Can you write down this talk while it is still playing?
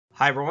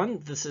Hi, everyone.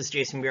 This is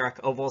Jason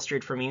Burek of Wall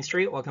Street for Main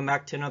Street. Welcome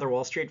back to another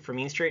Wall Street for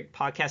Main Street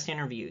podcast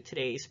interview.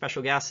 Today's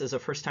special guest is a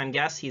first-time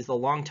guest. He's the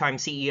longtime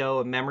CEO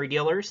of Memory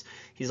Dealers.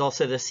 He's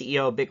also the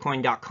CEO of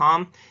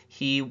Bitcoin.com.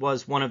 He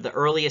was one of the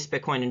earliest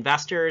Bitcoin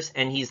investors,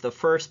 and he's the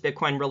first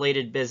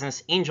Bitcoin-related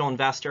business angel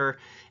investor.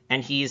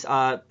 And he's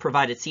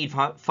provided seed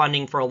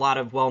funding for a lot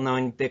of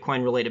well-known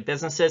Bitcoin-related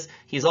businesses.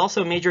 He's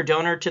also a major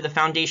donor to the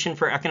Foundation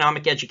for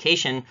Economic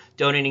Education,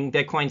 donating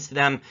Bitcoins to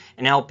them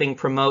and helping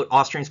promote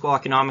Austrian School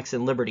Economics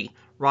and Liberty.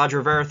 Roger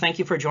Rivera, thank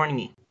you for joining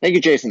me. Thank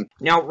you, Jason.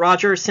 Now,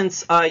 Roger,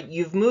 since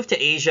you've moved to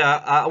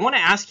Asia, I want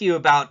to ask you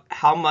about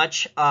how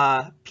much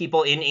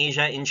people in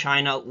Asia, in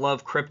China,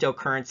 love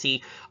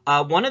cryptocurrency.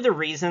 One of the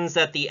reasons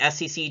that the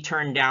SEC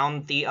turned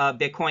down the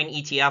Bitcoin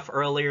ETF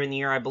earlier in the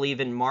year, I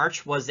believe in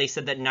March, was they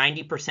said that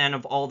 90%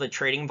 of all the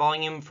trading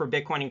volume for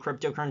Bitcoin and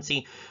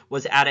cryptocurrency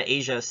was out of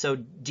Asia. So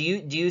do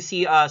you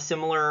see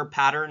similar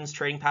patterns,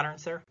 trading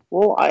patterns there?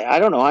 Well, I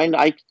don't know.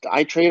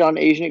 I trade on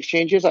Asian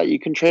exchanges. You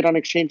can trade on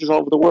exchanges all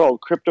over the world.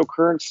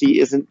 Cryptocurrency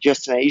isn't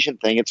just an Asian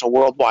thing. It's a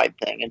worldwide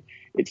thing. And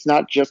it's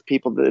not just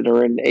people that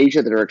are in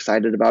Asia that are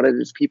excited about it.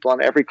 It's people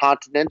on every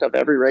continent, of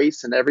every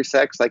race and every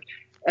sex. Like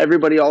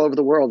everybody all over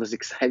the world is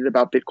excited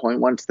about Bitcoin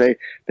once they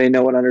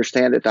know and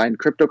understand it. And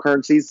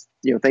cryptocurrencies,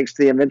 thanks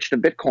to the invention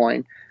of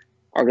Bitcoin,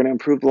 are going to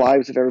improve the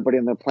lives of everybody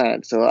on the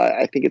planet. So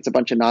I think it's a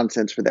bunch of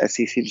nonsense for the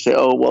SEC to say,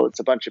 oh, well, it's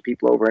a bunch of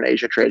people over in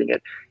Asia trading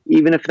it.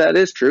 Even if that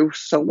is true,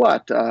 so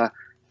what?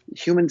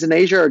 Humans in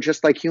Asia are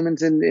just like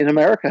humans in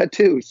America,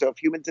 too. So if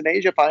humans in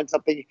Asia find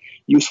something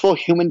useful,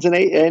 humans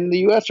in the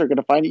U.S. are going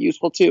to find it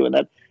useful, too. And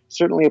that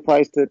certainly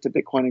applies to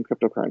Bitcoin and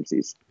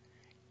cryptocurrencies.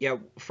 Yeah,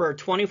 for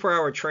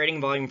 24-hour trading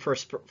volume,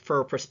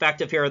 for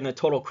perspective here in the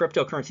total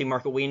cryptocurrency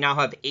market, we now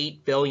have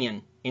 8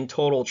 billion in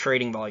total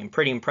trading volume.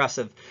 Pretty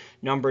impressive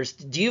numbers.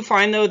 Do you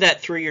find, though,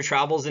 that through your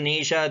travels in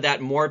Asia, that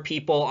more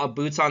people,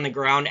 boots on the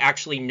ground,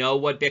 actually know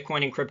what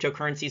Bitcoin and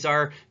cryptocurrencies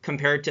are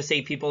compared to,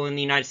 say, people in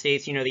the United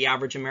States, the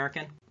average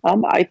American?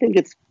 I think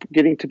it's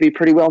getting to be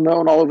pretty well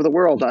known all over the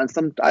world.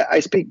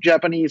 I speak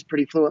Japanese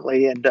pretty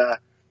fluently, and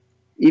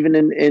even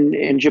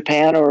in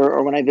Japan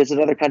or when I visit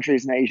other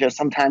countries in Asia,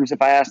 sometimes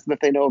if I ask them if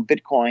they know of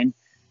Bitcoin,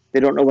 they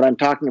don't know what I'm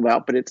talking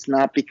about. But it's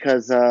not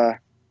because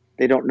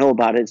they don't know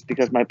about it. It's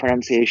because my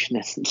pronunciation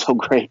isn't so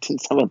great in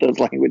some of those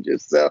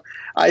languages. So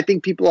I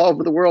think people all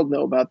over the world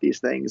know about these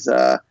things,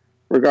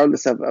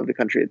 regardless of the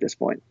country at this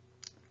point.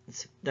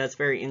 That's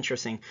very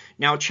interesting.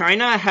 Now,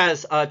 China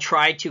has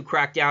tried to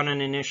crack down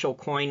on initial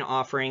coin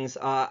offerings.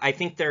 I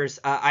think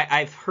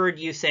I've heard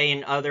you say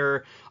in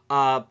other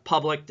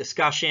public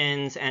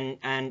discussions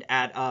and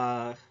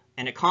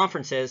at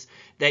conferences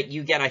that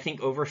you get, I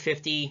think, over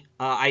 50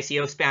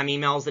 ICO spam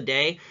emails a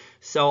day.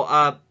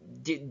 So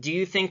do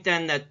you think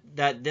then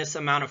that this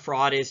amount of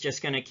fraud is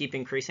just going to keep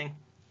increasing?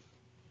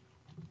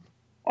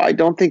 I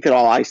don't think that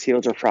all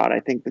ICOs are fraud. I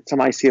think that some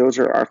ICOs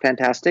are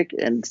fantastic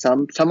and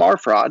some are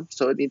fraud.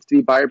 So it needs to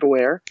be buyer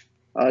beware,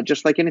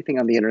 just like anything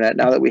on the internet.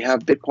 Now that we have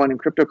Bitcoin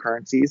and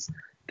cryptocurrencies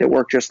that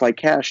work just like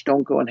cash,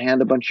 don't go and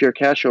hand a bunch of your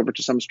cash over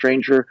to some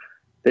stranger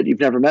that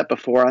you've never met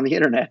before on the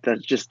internet.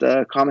 That's just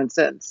common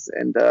sense.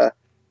 And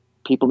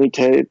people need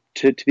to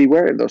be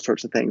aware of those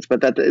sorts of things.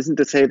 But that isn't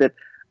to say that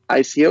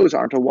ICOs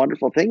aren't a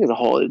wonderful thing as a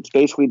whole. It's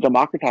basically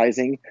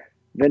democratizing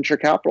venture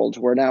capital to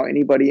where now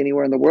anybody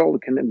anywhere in the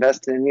world can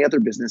invest in any other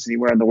business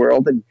anywhere in the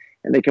world, and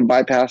they can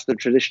bypass the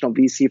traditional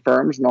VC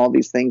firms and all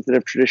these things that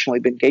have traditionally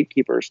been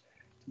gatekeepers to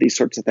these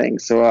sorts of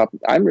things. So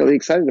I'm really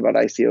excited about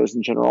ICOs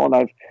in general,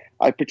 and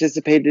I've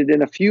participated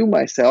in a few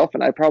myself,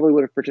 and I probably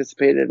would have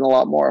participated in a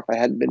lot more if I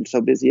hadn't been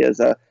so busy as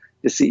the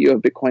CEO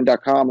of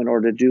Bitcoin.com in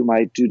order to do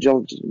my due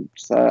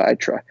diligence.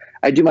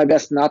 I do my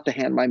best not to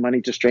hand my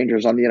money to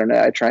strangers on the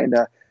internet. I try and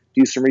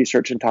do some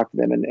research and talk to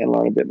them and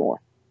learn a bit more.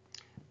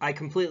 I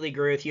completely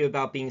agree with you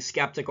about being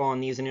skeptical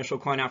on these initial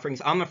coin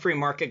offerings. I'm a free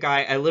market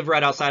guy. I live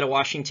right outside of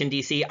Washington,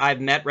 D.C. I've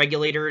met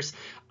regulators.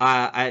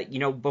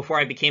 Before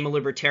I became a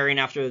libertarian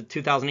after the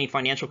 2008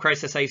 financial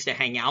crisis, I used to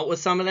hang out with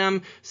some of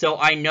them. So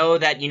I know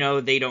that,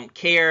 they don't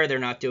care. They're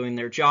not doing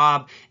their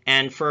job.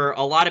 And for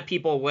a lot of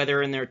people,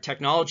 whether in their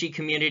technology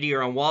community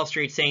or on Wall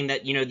Street, saying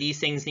that, these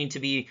things need to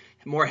be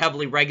more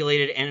heavily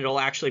regulated and it'll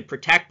actually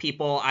protect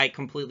people, I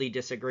completely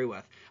disagree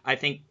with. I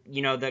think,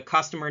 the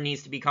customer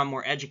needs to become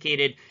more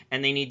educated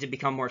and they need to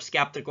become more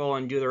skeptical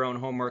and do their own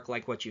homework,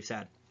 like what you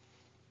said.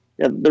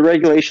 Yeah, the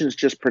regulations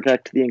just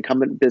protect the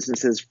incumbent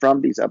businesses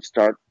from these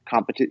upstart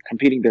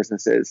competing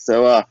businesses.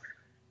 So,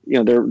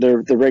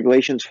 the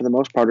regulations for the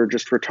most part are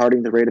just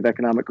retarding the rate of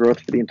economic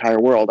growth for the entire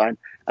world. I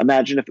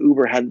imagine if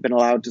Uber hadn't been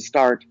allowed to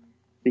start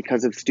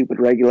because of stupid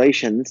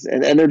regulations,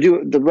 and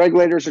the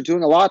regulators are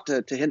doing a lot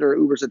to hinder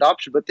Uber's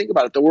adoption. But think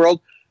about it, the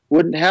world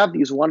wouldn't have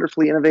these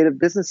wonderfully innovative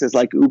businesses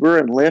like Uber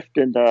and Lyft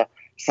and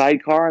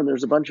Sidecar, and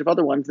there's a bunch of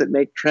other ones that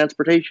make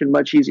transportation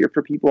much easier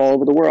for people all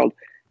over the world.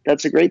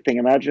 That's a great thing.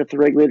 Imagine if the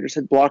regulators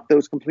had blocked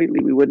those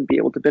completely. We wouldn't be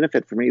able to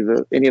benefit from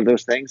any of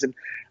those things. And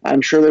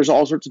I'm sure there's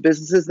all sorts of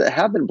businesses that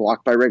have been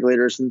blocked by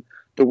regulators, and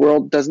the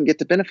world doesn't get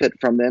to benefit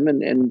from them.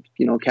 And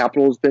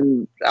capital has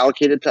been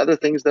allocated to other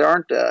things that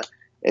aren't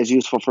as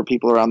useful for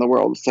people around the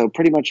world. So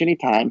pretty much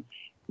anytime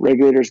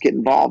regulators get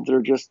involved,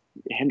 they're just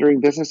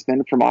hindering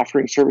businessmen from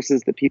offering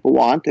services that people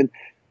want. And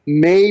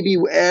maybe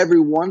every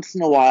once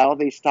in a while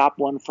they stop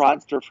one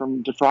fraudster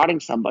from defrauding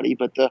somebody,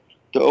 but the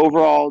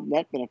overall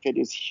net benefit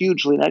is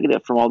hugely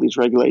negative from all these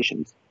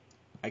regulations.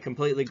 I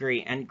completely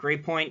agree. And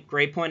great point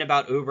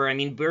about Uber. I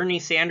mean, Bernie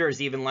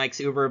Sanders even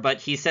likes Uber,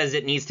 but he says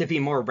it needs to be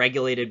more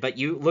regulated. But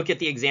you look at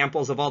the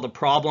examples of all the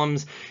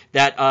problems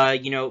that,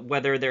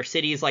 whether they're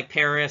cities like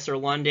Paris or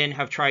London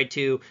have tried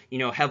to,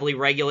 heavily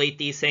regulate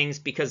these things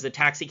because the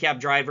taxi cab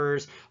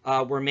drivers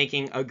were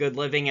making a good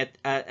living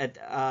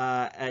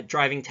at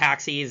driving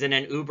taxis, and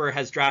then Uber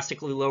has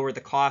drastically lowered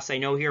the costs. I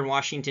know here in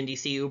Washington,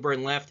 D.C., Uber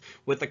and Lyft,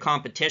 with the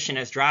competition,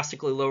 has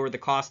drastically lowered the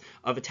cost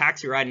of a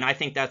taxi ride, and I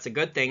think that's a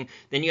good thing.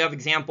 Then you have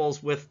examples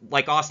with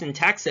like Austin,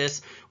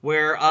 Texas,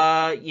 where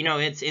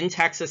it's in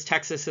Texas.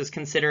 Texas is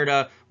considered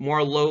a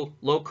more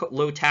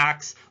low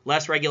tax,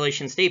 less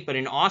regulation state, but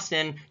in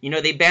Austin,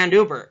 they banned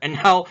Uber, and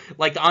now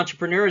like the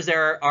entrepreneurs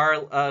there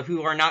are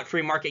who are not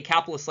free market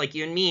capitalists like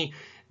you and me,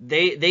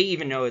 they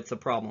even know it's a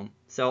problem.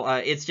 So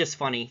it's just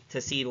funny to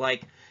see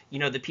like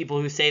the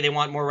people who say they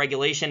want more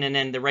regulation, and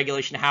then the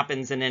regulation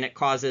happens, and then it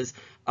causes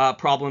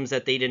problems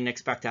that they didn't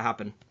expect to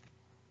happen.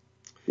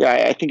 Yeah,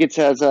 I think it's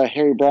as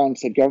Harry Brown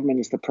said,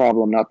 government is the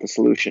problem, not the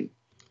solution.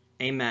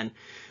 Amen.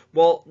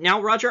 Well,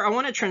 now, Roger, I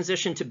want to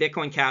transition to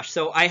Bitcoin Cash.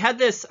 So I had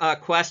this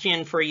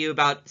question for you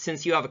about,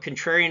 since you have a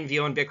contrarian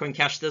view on Bitcoin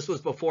Cash, this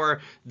was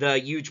before the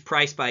huge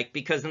price spike,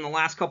 because in the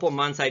last couple of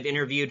months, I've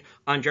interviewed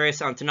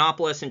Andreas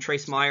Antonopoulos and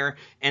Trace Meyer,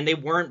 and they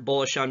weren't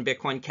bullish on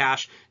Bitcoin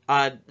Cash.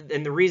 And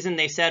the reason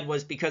they said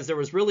was because there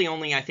was really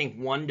only, I think,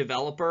 one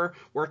developer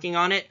working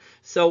on it.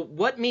 So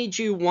what made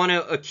you want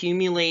to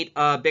accumulate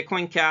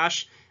Bitcoin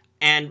Cash?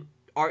 And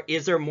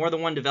is there more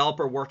than one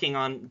developer working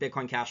on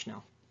Bitcoin Cash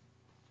now?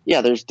 Yeah,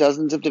 there's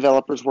dozens of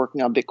developers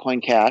working on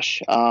Bitcoin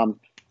Cash.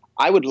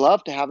 I would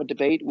love to have a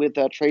debate with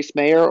Trace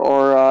Mayer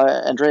or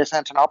Andreas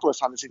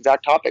Antonopoulos on this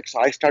exact topic. So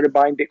I started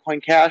buying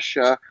Bitcoin Cash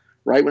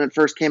right when it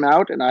first came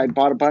out, and I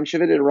bought a bunch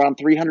of it at around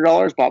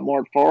 $300, bought more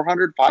at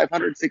 $400, $500,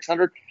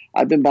 $600.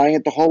 I've been buying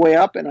it the whole way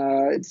up, and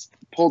it's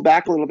pulled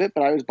back a little bit,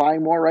 but I was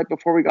buying more right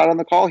before we got on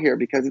the call here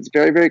because it's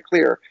very, very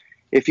clear.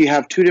 If you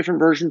have two different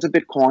versions of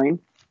Bitcoin,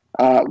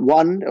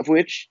 one of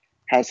which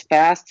has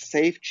fast,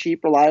 safe,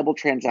 cheap, reliable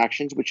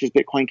transactions, which is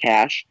Bitcoin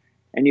Cash,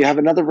 and you have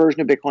another version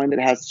of Bitcoin that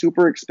has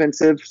super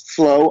expensive,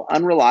 slow,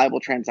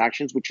 unreliable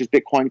transactions, which is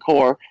Bitcoin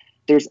Core,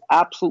 there's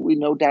absolutely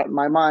no doubt in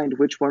my mind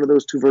which one of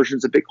those two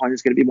versions of Bitcoin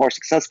is going to be more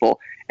successful,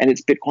 and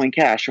it's Bitcoin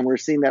Cash. And we're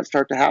seeing that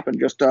start to happen.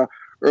 Just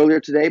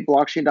earlier today,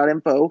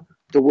 blockchain.info,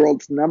 the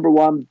world's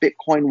 #1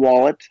 Bitcoin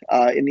wallet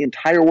in the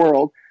entire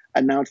world,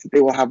 announced that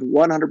they will have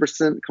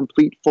 100%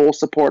 complete full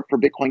support for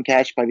Bitcoin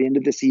Cash by the end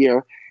of this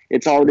year.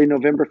 It's already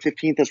November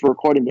 15th as we're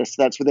recording this,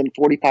 so that's within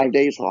 45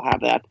 days they'll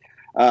have that.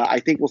 I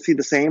think we'll see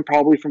the same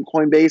probably from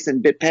Coinbase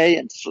and BitPay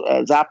and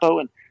Zappo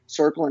and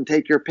Circle and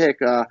take your pick.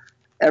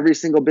 Every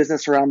single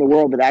business around the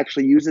world that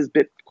actually uses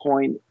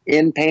Bitcoin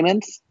in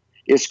payments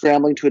is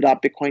scrambling to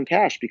adopt Bitcoin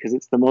Cash because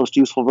it's the most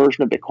useful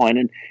version of Bitcoin.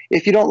 And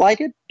if you don't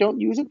like it, don't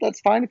use it. That's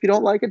fine. If you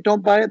don't like it,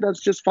 don't buy it. That's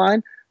just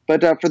fine.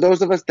 But for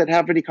those of us that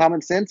have any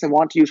common sense and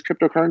want to use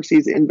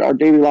cryptocurrencies in our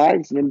daily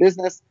lives and in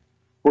business,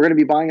 we're going to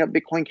be buying up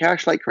Bitcoin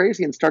Cash like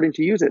crazy and starting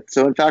to use it.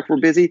 So in fact, we're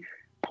busy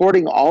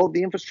porting all of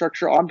the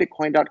infrastructure on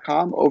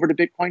Bitcoin.com over to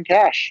Bitcoin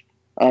Cash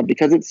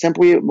because it's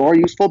simply a more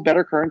useful,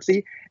 better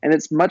currency, and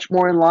it's much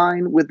more in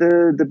line with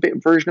the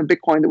version of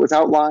Bitcoin that was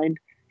outlined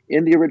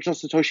in the original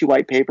Satoshi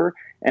white paper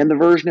and the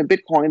version of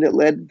Bitcoin that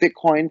led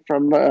Bitcoin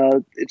from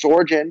its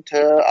origin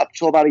to up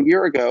to about a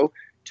year ago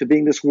to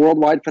being this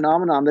worldwide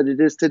phenomenon that it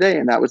is today.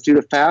 And that was due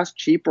to fast,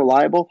 cheap,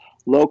 reliable,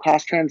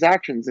 low-cost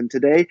transactions. And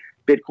today,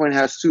 Bitcoin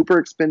has super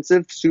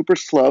expensive, super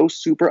slow,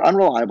 super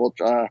unreliable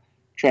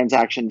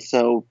transactions.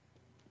 So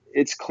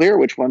it's clear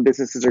which one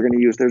businesses are going to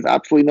use. There's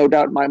absolutely no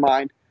doubt in my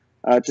mind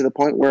to the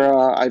point where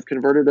I've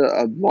converted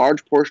a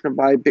large portion of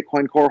my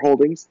Bitcoin Core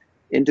holdings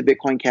into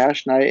Bitcoin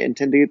Cash, and I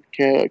intend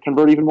to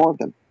convert even more of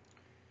them.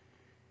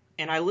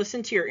 And I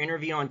listened to your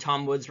interview on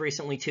Tom Woods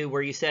recently too,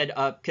 where you said,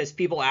 because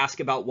people ask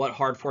about what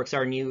hard forks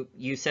are, and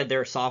you said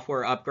they're a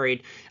software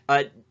upgrade.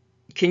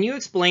 Can you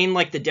explain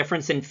like the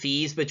difference in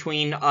fees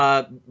between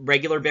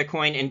regular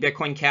Bitcoin and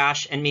Bitcoin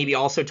Cash, and maybe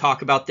also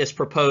talk about this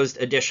proposed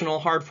additional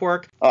hard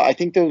fork? I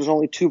think there's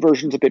only two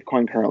versions of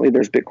Bitcoin currently.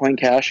 There's Bitcoin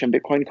Cash and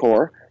Bitcoin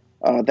Core.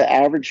 The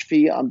average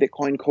fee on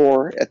Bitcoin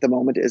Core at the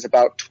moment is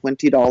about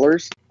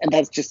 $20, and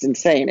that's just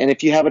insane. And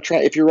if you have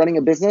if you're running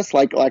a business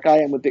like I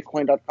am with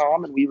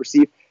Bitcoin.com, and we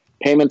receive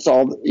payments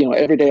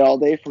every day, all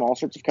day from all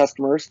sorts of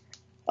customers.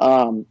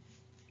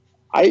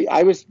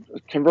 I was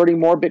converting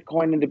more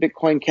Bitcoin into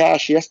Bitcoin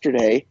Cash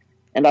yesterday,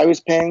 and I was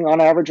paying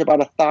on average about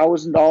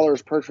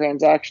 $1,000 per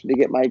transaction to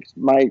get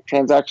my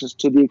transactions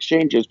to the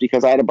exchanges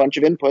because I had a bunch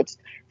of inputs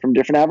from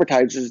different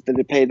advertisers that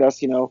had paid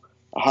us, $100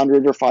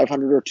 or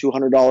 $500 or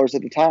 $200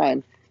 at a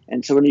time.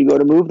 And so when you go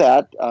to move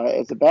that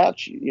as a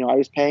batch, I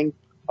was paying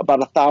about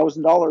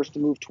 $1,000 to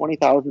move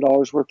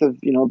 $20,000 worth of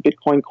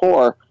Bitcoin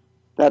Core.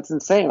 That's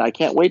insane. I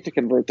can't wait to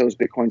convert those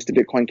Bitcoins to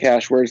Bitcoin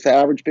Cash, whereas the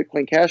average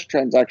Bitcoin Cash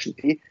transaction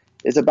fee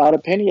is about a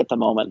penny at the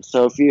moment.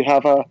 So if you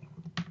have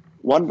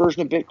one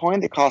version of Bitcoin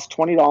that costs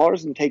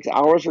 $20 and takes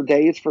hours or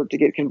days for it to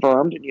get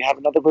confirmed, and you have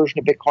another version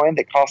of Bitcoin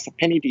that costs a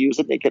penny to use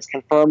it, and it gets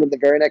confirmed in the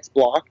very next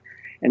block,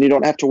 and you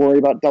don't have to worry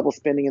about double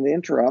spending in the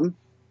interim,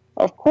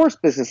 of course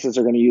businesses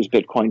are going to use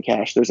Bitcoin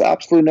Cash. There's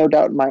absolutely no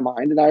doubt in my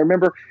mind. And I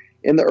remember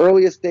in the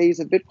earliest days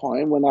of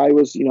Bitcoin, when I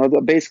was,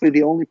 basically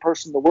the only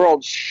person in the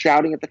world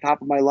shouting at the top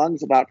of my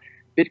lungs about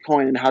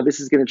Bitcoin and how this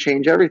is going to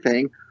change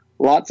everything,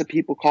 lots of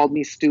people called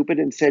me stupid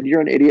and said, "You're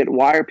an idiot.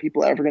 Why are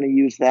people ever going to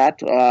use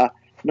that?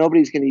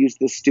 Nobody's going to use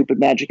this stupid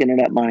magic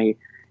internet money."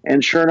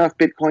 And sure enough,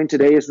 Bitcoin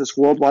today is this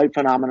worldwide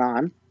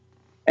phenomenon.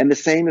 And the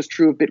same is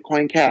true of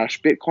Bitcoin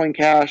Cash. Bitcoin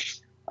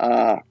Cash,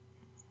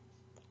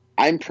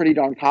 I'm pretty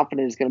darn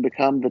confident is going to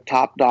become the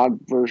top dog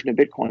version of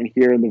Bitcoin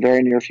here in the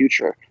very near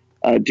future,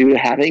 due to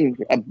having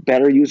a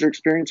better user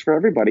experience for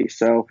everybody.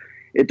 So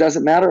it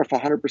doesn't matter if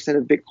 100%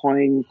 of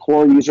Bitcoin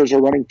core users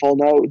are running full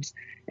nodes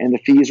and the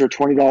fees are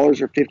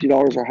 $20 or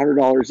 $50 or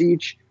 $100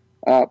 each.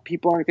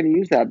 People aren't going to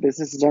use that.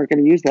 Businesses aren't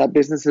going to use that.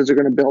 Businesses are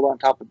going to build on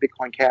top of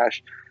Bitcoin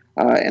Cash.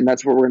 And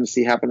that's what we're going to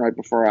see happen right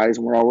before our eyes.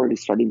 And we're already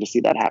starting to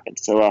see that happen.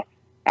 So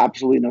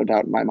absolutely no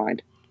doubt in my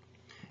mind.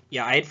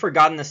 Yeah, I had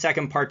forgotten the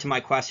second part to my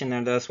question,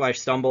 and that's why I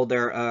stumbled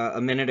there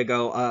a minute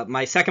ago.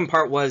 My second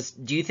part was,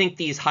 do you think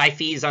these high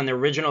fees on the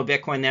original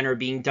Bitcoin then are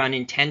being done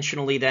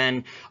intentionally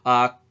then,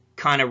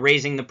 kind of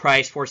raising the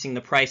price, forcing the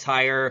price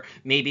higher,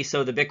 maybe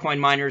so the Bitcoin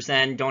miners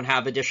then don't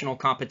have additional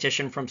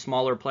competition from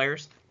smaller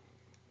players?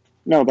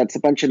 No, that's a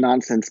bunch of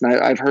nonsense. And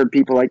I've heard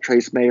people like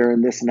Trace Mayer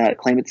and this and that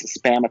claim it's a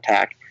spam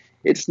attack.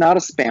 It's not a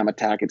spam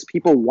attack. It's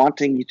people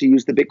wanting to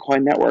use the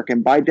Bitcoin network.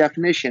 And by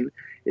definition,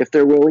 if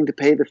they're willing to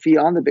pay the fee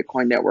on the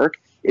Bitcoin network,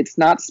 it's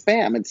not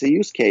spam. It's a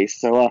use case.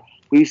 So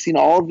we've seen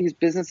all of these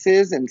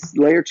businesses and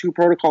layer 2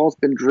 protocols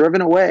been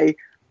driven away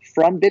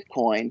from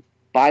Bitcoin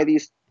by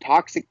these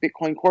toxic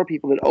Bitcoin core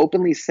people that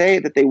openly say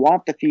that they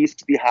want the fees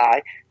to be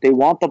high, they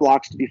want the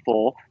blocks to be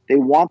full, they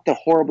want the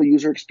horrible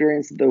user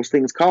experience that those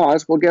things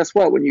cause. Well, guess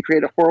what? When you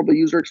create a horrible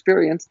user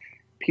experience,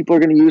 people are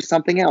going to use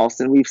something else.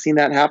 And we've seen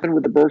that happen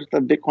with the birth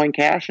of Bitcoin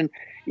Cash. And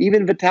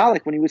even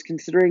Vitalik, when he was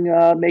considering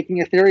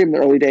making Ethereum in the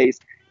early days,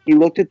 he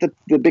looked at the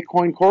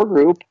Bitcoin core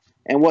group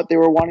and what they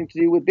were wanting to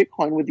do with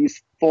Bitcoin with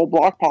these full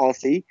block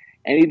policy,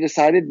 and he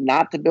decided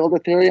not to build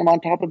Ethereum on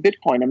top of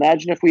Bitcoin.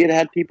 Imagine if we had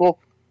had people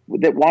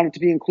that wanted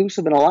to be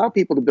inclusive and allow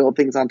people to build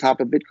things on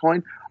top of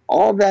Bitcoin.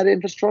 All of that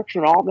infrastructure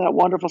and all of that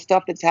wonderful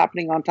stuff that's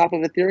happening on top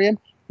of Ethereum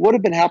would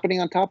have been happening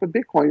on top of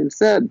Bitcoin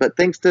instead. But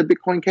thanks to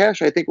Bitcoin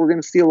Cash, I think we're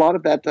going to see a lot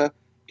of that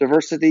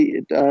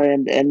diversity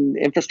and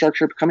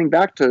infrastructure coming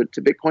back to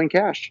Bitcoin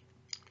Cash.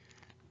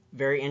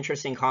 Very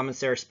interesting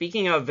comments there.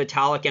 Speaking of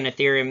Vitalik and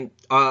Ethereum,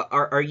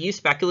 are you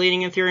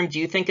speculating Ethereum?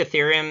 Do you think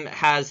Ethereum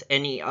has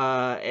any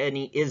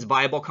is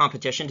viable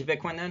competition to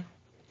Bitcoin then?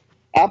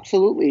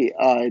 Absolutely,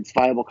 it's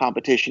viable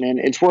competition. And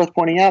it's worth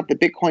pointing out that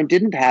Bitcoin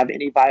didn't have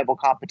any viable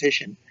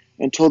competition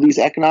until these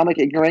economic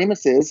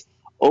ignoramuses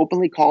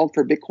openly called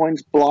for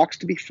Bitcoin's blocks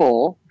to be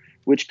full,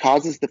 which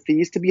causes the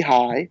fees to be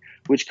high,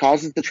 which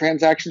causes the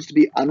transactions to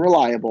be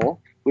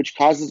unreliable, which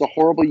causes a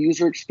horrible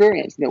user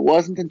experience. And it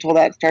wasn't until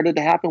that started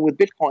to happen with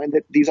Bitcoin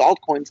that these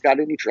altcoins got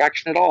any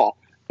traction at all.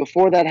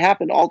 Before that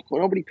happened,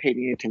 nobody paid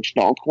any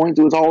attention to altcoins.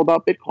 It was all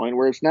about Bitcoin,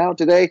 whereas now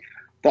today,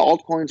 the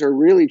altcoins are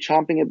really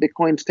chomping at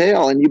Bitcoin's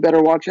tail, and you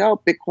better watch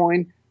out.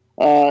 Bitcoin,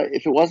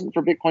 if it wasn't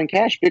for Bitcoin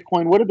Cash,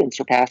 Bitcoin would have been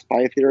surpassed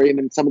by Ethereum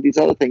and some of these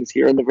other things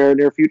here in the very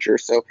near future.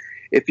 So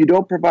if you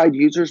don't provide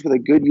users with a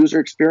good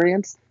user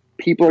experience,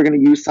 people are going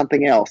to use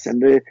something else.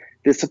 And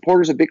the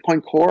supporters of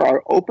Bitcoin Core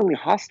are openly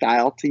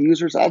hostile to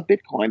users of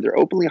Bitcoin. They're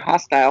openly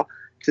hostile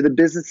to the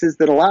businesses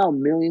that allow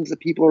millions of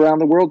people around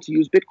the world to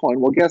use Bitcoin.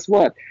 Well, guess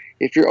what?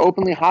 If you're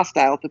openly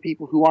hostile to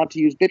people who want to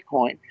use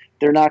Bitcoin,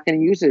 they're not going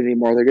to use it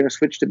anymore. They're going to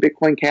switch to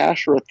Bitcoin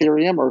Cash or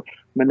Ethereum or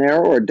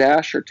Monero or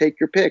Dash or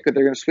take your pick, or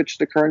they're going to switch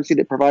to currency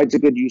that provides a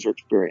good user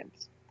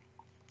experience.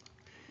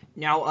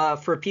 Now,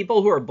 for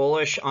people who are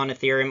bullish on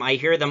Ethereum, I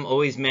hear them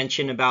always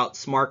mention about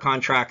smart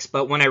contracts.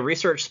 But when I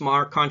research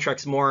smart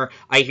contracts more,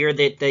 I hear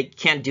that they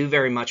can't do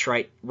very much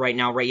right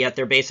now, right yet.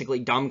 They're basically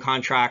dumb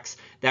contracts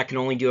that can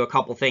only do a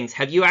couple things.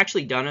 Have you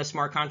actually done a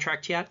smart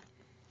contract yet?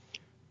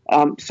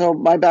 So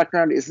my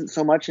background isn't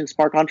so much in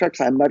smart contracts.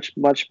 I'm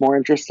much more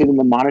interested in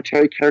the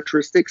monetary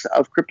characteristics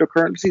of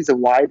cryptocurrencies and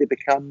why they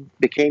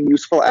became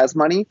useful as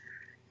money.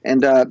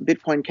 And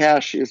Bitcoin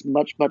Cash is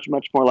much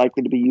more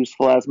likely to be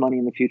useful as money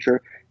in the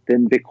future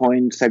than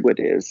Bitcoin Segwit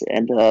is.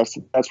 And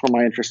so that's where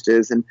my interest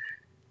is. And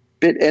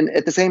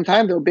at the same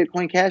time, though,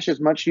 Bitcoin Cash is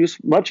much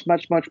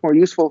more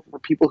useful for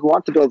people who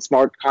want to build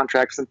smart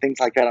contracts and things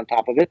like that on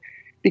top of it,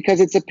 because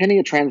it's a penny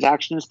a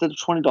transaction instead of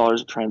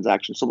 $20 a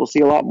transaction. So we'll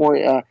see a lot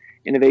more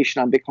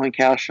innovation on Bitcoin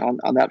Cash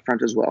on that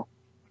front as well.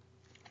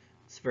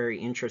 It's very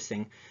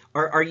interesting.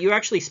 Are you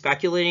actually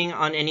speculating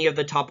on any of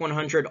the top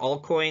 100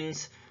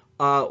 altcoins?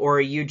 Or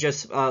are you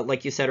just,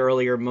 like you said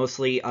earlier,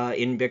 mostly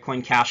in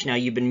Bitcoin Cash now?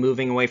 You've been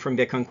moving away from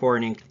Bitcoin Core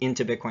and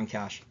into Bitcoin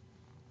Cash?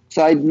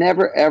 So I'd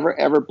never, ever,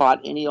 ever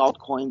bought any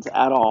altcoins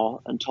at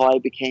all until I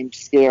became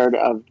scared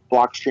of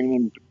Blockstream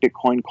and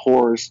Bitcoin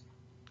Core's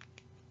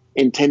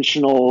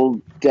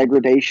intentional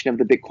degradation of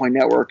the Bitcoin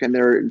network and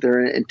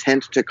their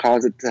intent to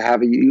cause it to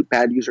have a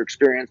bad user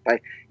experience by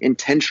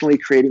intentionally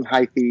creating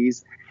high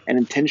fees and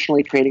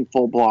intentionally creating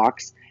full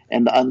blocks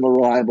and the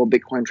unreliable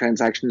Bitcoin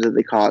transactions that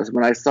they cause.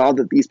 When I saw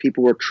that these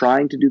people were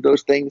trying to do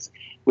those things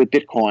with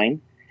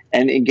Bitcoin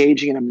and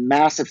engaging in a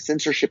massive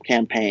censorship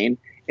campaign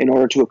in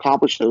order to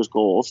accomplish those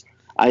goals,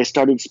 I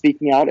started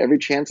speaking out every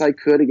chance I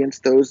could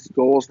against those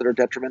goals that are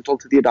detrimental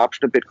to the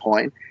adoption of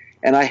Bitcoin.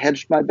 And I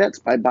hedged my bets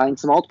by buying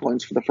some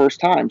altcoins for the first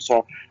time.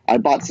 So I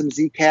bought some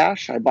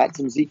Zcash, I bought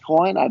some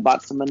Zcoin, I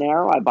bought some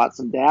Monero, I bought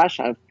some Dash,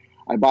 I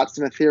bought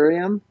some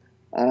Ethereum.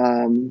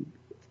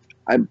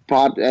 I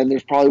bought, and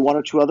there's probably one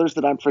or two others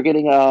that I'm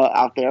forgetting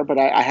out there, but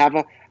I have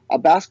a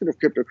basket of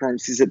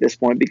cryptocurrencies at this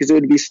point because it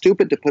would be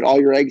stupid to put all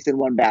your eggs in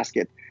one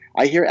basket.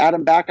 I hear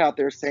Adam Back out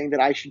there saying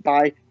that I should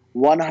buy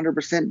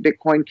 100%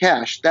 Bitcoin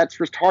Cash. That's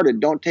retarded.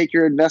 Don't take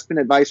your investment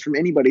advice from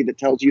anybody that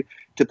tells you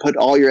to put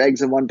all your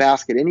eggs in one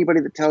basket.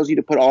 Anybody that tells you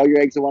to put all your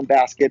eggs in one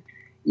basket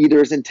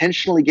either is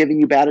intentionally giving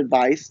you bad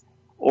advice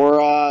or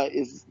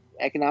is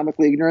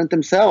economically ignorant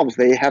themselves.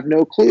 They have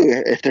no clue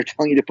if they're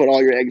telling you to put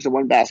all your eggs in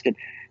one basket.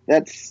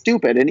 That's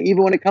stupid. And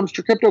even when it comes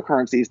to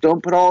cryptocurrencies,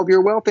 don't put all of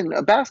your wealth in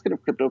a basket of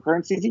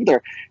cryptocurrencies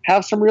either.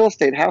 Have some real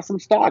estate, have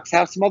some stocks,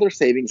 have some other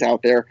savings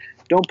out there.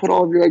 Don't put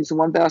all of your eggs in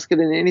one basket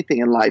in anything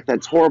in life.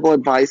 That's horrible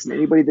advice. And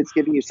anybody that's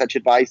giving you such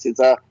advice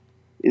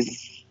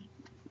is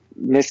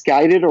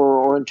misguided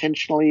or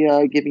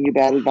intentionally giving you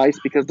bad advice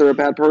because they're a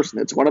bad person.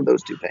 It's one of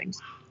those two things.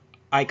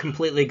 I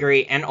completely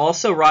agree. And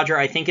also, Roger,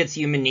 I think it's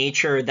human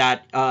nature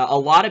that a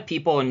lot of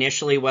people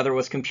initially, whether it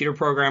was computer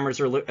programmers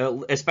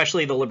or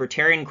especially the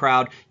libertarian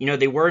crowd,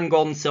 they were in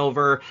gold and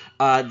silver.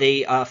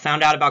 They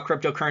found out about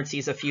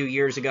cryptocurrencies a few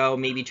years ago,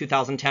 maybe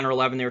 2010 or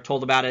 11. They were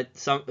told about it.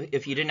 So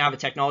if you didn't have a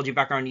technology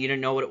background, you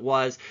didn't know what it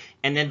was.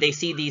 And then they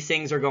see these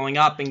things are going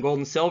up, and gold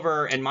and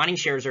silver and mining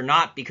shares are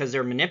not because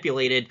they're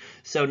manipulated.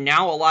 So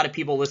now a lot of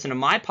people listen to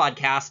my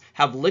podcast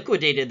have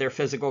liquidated their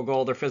physical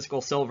gold or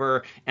physical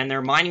silver and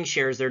their mining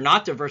shares. They're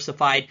not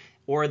diversified,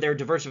 or their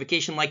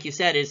diversification, like you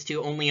said, is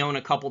to only own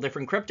a couple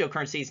different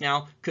cryptocurrencies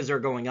now because they're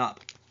going up.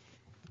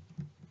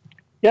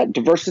 Yeah,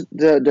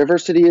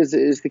 diversity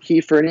is the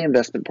key for any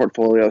investment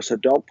portfolio. So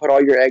don't put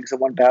all your eggs in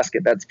one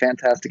basket. That's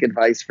fantastic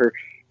advice for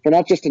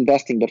not just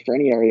investing, but for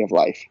any area of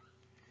life.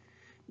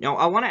 Now,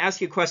 I want to ask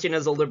you a question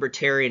as a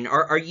libertarian.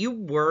 Are you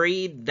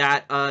worried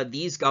that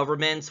these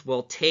governments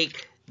will hijack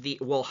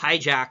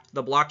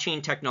the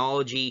blockchain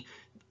technology,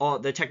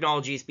 the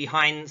technologies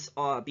behind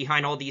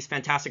all these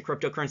fantastic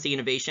cryptocurrency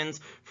innovations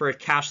for a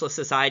cashless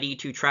society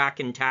to track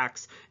and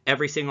tax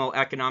every single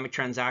economic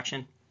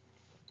transaction?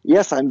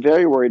 Yes, I'm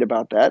very worried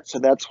about that. So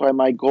that's why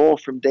my goal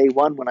from day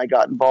one when I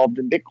got involved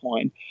in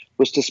Bitcoin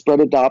was to spread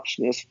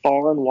adoption as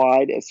far and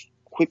wide as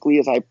quickly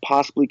as I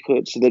possibly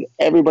could so that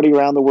everybody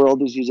around the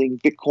world is using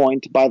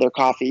Bitcoin to buy their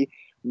coffee.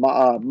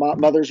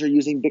 Mothers are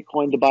using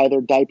Bitcoin to buy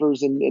their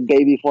diapers and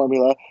baby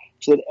formula,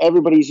 so that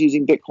everybody's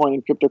using Bitcoin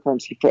and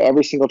cryptocurrency for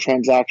every single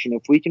transaction.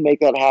 If we can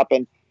make that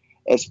happen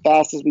as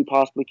fast as we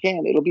possibly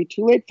can, it'll be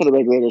too late for the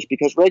regulators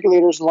because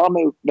regulators and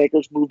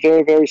lawmakers move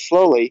very, very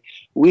slowly.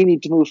 We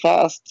need to move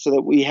fast so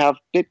that we have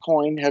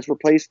Bitcoin has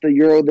replaced the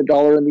euro, the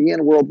dollar, and the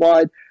yen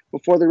worldwide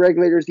before the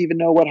regulators even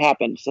know what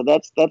happened. So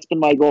that's been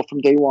my goal from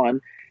day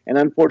one. And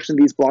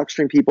unfortunately, these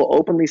Blockstream people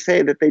openly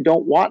say that they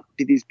don't want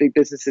these big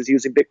businesses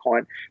using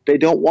Bitcoin. They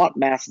don't want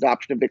mass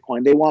adoption of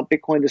Bitcoin. They want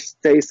Bitcoin to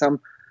stay some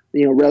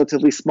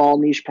relatively small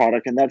niche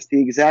product. And that's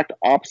the exact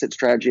opposite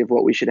strategy of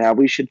what we should have.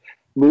 We should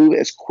move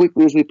as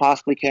quickly as we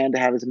possibly can to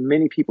have as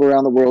many people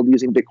around the world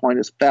using Bitcoin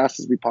as fast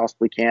as we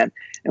possibly can.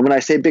 And when I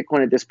say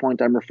Bitcoin at this point,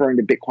 I'm referring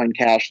to Bitcoin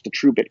Cash, the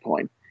true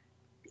Bitcoin.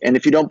 And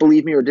if you don't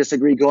believe me or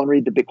disagree, go and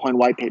read the Bitcoin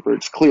white paper.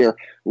 It's clear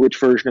which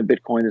version of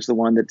Bitcoin is the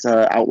one that's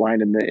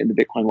outlined in the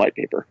Bitcoin white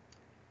paper.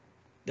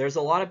 There's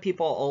a lot of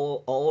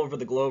people all over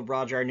the globe,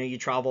 Roger. I know you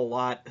travel a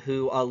lot,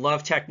 who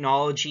love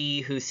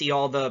technology, who see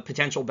all the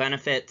potential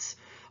benefits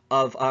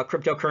of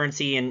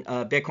cryptocurrency and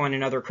Bitcoin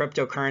and other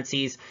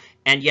cryptocurrencies.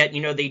 And yet,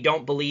 they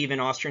don't believe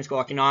in Austrian school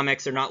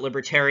economics. They're not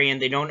libertarian.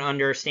 They don't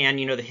understand,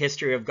 the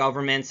history of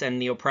governments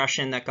and the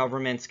oppression that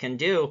governments can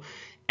do.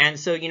 And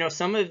so,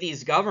 some of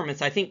these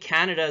governments, I think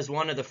Canada is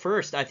one of the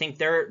first. I think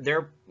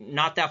they're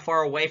not that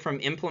far away from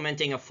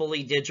implementing a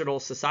fully digital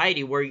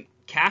society where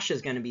cash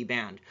is going to be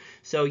banned.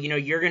 So,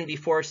 you're going to be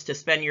forced to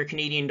spend your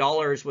Canadian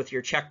dollars with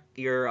your check,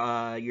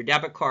 your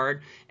debit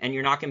card, and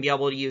you're not going to be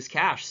able to use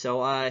cash.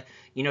 So,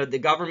 the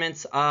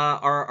governments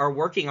are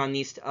working on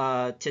these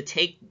to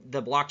take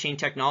the blockchain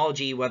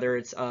technology, whether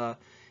it's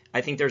I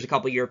think there's a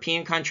couple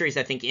European countries.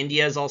 I think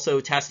India is also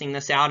testing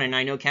this out, and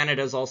I know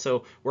Canada is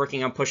also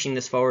working on pushing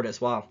this forward as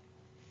well.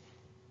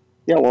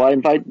 Yeah, well, I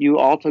invite you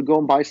all to go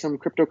and buy some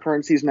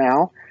cryptocurrencies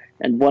now.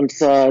 And once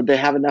they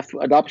have enough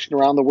adoption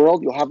around the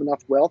world, you'll have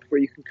enough wealth where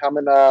you can come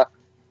and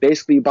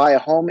basically buy a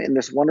home in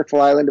this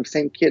wonderful island of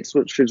St. Kitts,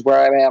 which is where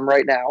I am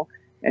right now.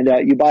 And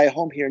you buy a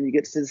home here and you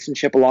get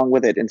citizenship along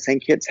with it. And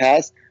St. Kitts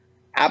has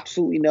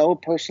absolutely no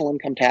personal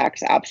income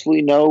tax,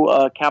 absolutely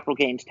no capital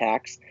gains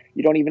tax.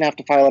 You don't even have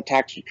to file a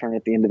tax return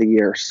at the end of the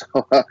year.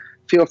 So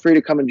feel free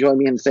to come and join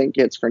me in St.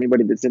 Kitts for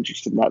anybody that's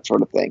interested in that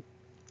sort of thing.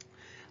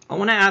 I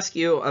want to ask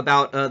you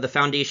about the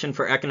Foundation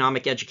for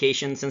Economic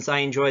Education, since I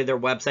enjoy their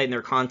website and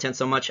their content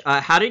so much.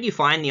 How did you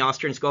find the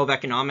Austrian School of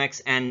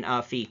Economics and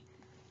fee?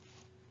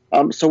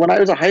 So when I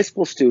was a high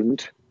school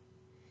student,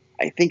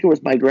 I think it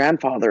was my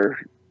grandfather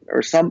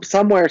or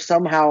somewhere,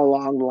 somehow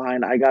along the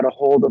line, I got a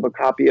hold of a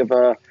copy of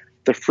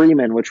the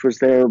Freeman, which was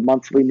their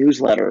monthly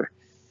newsletter.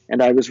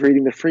 And I was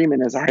reading the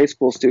Freeman as a high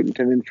school student.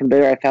 And then from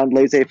there, I found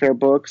laissez-faire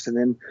books, and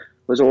then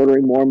was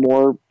ordering more and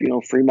more,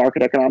 free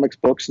market economics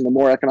books. And the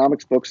more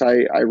economics books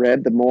I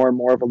read, the more and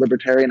more of a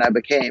libertarian I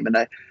became. And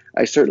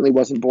I certainly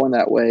wasn't born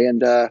that way.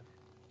 And then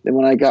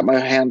when I got my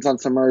hands on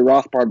some Murray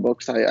Rothbard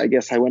books, I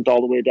guess I went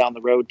all the way down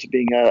the road to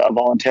being a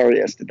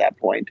voluntarist at that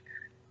point.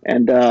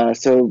 And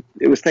so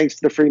it was thanks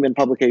to the Freeman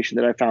publication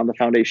that I found the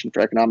Foundation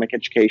for Economic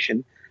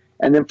Education.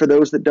 And then for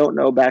those that don't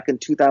know, back in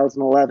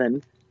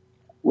 2011,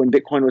 when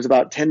Bitcoin was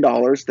about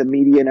 $10, the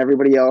media and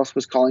everybody else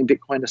was calling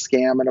Bitcoin a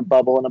scam and a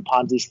bubble and a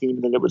Ponzi scheme,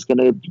 and that it was going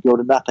to go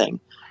to nothing.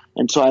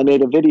 And so I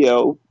made a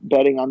video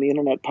betting on the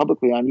internet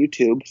publicly on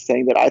YouTube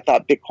saying that I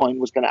thought Bitcoin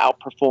was going to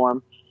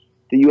outperform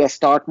the U.S.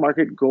 stock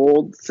market,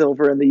 gold,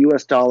 silver, and the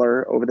U.S.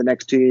 dollar over the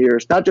next 2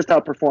 years. Not just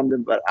outperformed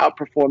them, but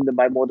outperformed them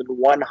by more than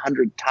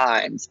 100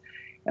 times.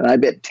 And I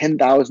bet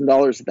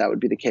 $10,000 that would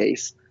be the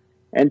case.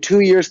 And 2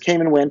 years came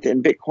and went,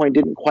 and Bitcoin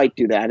didn't quite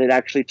do that. It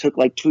actually took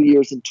like 2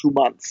 years and 2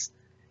 months.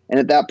 And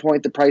at that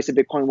point, the price of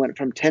Bitcoin went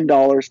from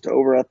 $10 to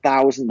over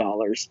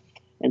 $1,000.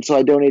 And so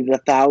I donated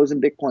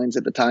 1,000 Bitcoins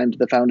at the time to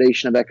the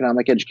Foundation of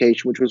Economic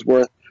Education, which was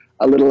worth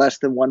a little less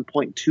than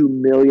 $1.2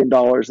 million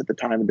at the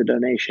time of the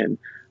donation.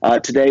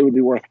 Today would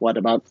be worth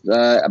about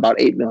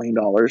 $8 million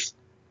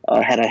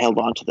had I held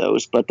on to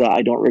those. But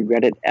I don't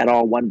regret it at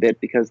all one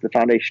bit, because the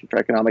Foundation for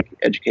Economic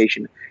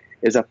Education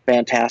is a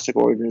fantastic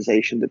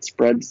organization that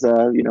spreads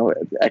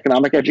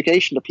economic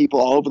education to people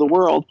all over the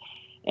world.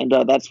 And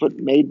that's what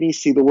made me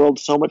see the world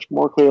so much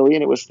more clearly.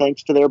 And it was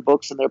thanks to their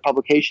books and their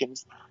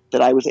publications that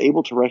I was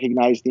able to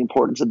recognize the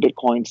importance of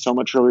Bitcoin so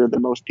much earlier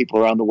than most people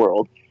around the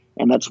world.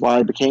 And that's why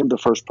I became the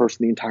first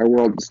person in the entire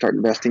world to start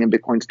investing in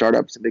Bitcoin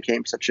startups and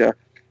became such a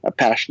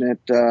passionate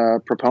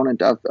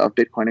proponent of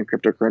Bitcoin and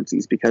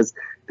cryptocurrencies, because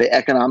they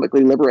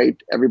economically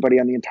liberate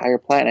everybody on the entire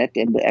planet,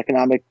 and the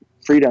economic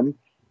freedom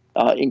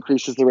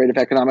increases the rate of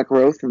economic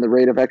growth, and the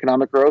rate of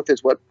economic growth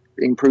is what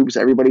improves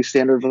everybody's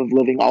standard of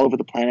living all over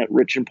the planet,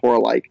 rich and poor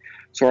alike.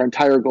 So our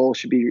entire goal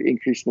should be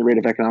increasing the rate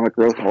of economic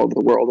growth all over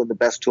the world, and the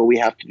best tool we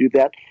have to do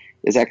that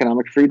is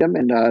economic freedom.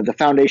 And the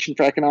Foundation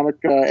for Economic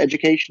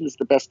Education is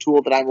the best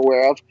tool that I'm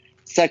aware of,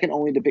 second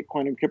only to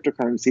Bitcoin and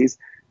cryptocurrencies,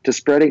 to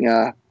spreading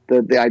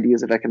the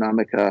ideas of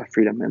economic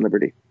freedom and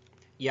liberty.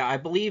 Yeah, I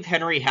believe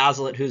Henry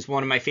Hazlitt, who's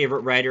one of my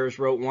favorite writers,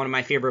 wrote one of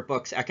my favorite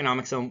books,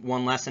 Economics in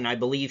One Lesson. I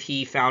believe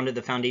he founded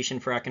the Foundation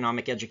for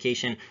Economic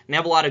Education, and they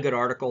have a lot of good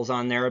articles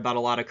on there about a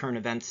lot of current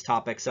events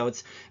topics. So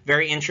it's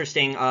very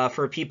interesting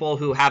for people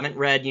who haven't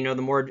read, the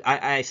more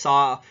I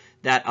saw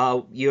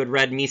that you had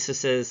read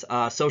Mises's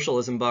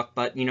socialism book,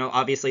 but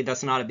obviously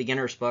that's not a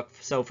beginner's book.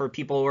 So for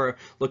people who are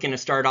looking to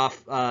start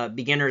off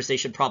beginners, they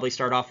should probably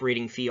start off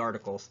reading fee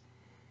articles.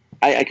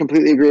 I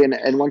completely agree.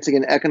 And once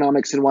again,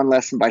 Economics in One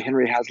Lesson by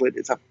Henry Hazlitt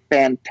is a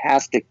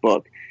fantastic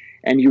book.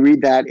 And you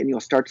read that and you'll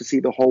start to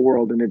see the whole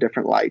world in a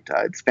different light.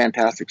 It's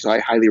fantastic. So I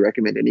highly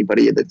recommend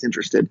anybody that's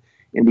interested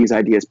in these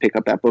ideas pick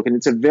up that book. And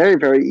it's a very,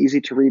 very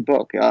easy to read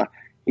book.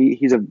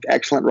 He's an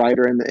excellent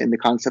writer, and the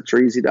concepts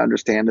are easy to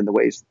understand in the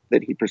ways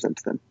that he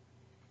presents them.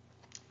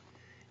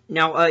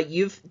 Now,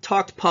 you've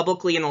talked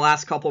publicly in the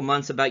last couple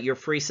months about your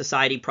Free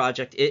Society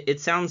project. It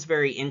sounds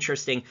very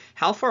interesting.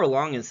 How far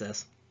along is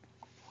this?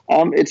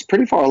 It's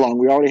pretty far along.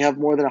 We already have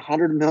more than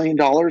 $100 million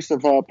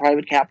of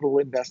private capital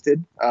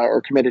invested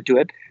or committed to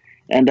it.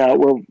 And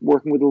we're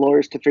working with the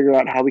lawyers to figure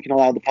out how we can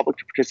allow the public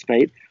to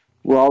participate.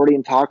 We're already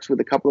in talks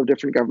with a couple of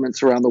different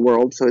governments around the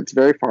world, so it's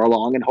very far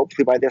along. And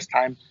hopefully by this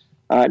time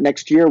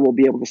next year, we'll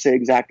be able to say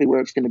exactly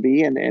where it's going to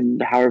be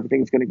and how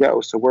everything's going to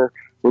go. So we're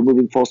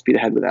moving full speed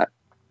ahead with that.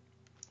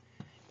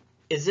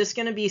 Is this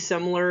going to be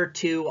similar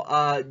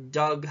to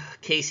Doug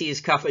Casey's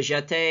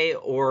Cafajete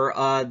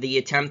or the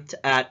attempt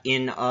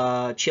in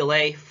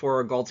Chile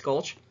for Galt's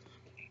Gulch?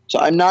 So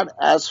I'm not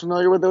as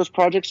familiar with those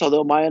projects,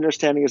 although my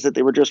understanding is that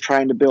they were just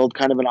trying to build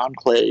kind of an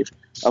enclave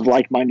of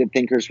like-minded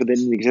thinkers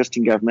within the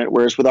existing government,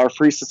 whereas with our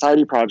Free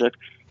Society project,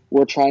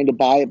 we're trying to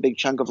buy a big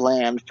chunk of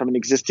land from an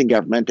existing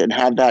government and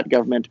have that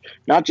government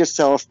not just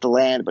sell us the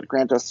land, but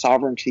grant us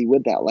sovereignty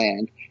with that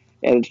land.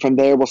 And from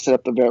there, we'll set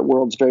up the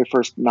world's very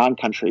first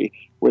non-country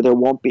where there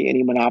won't be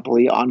any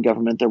monopoly on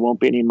government. There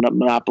won't be any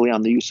monopoly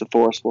on the use of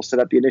force. We'll set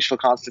up the initial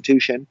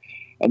constitution,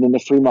 and then the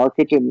free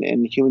market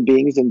and human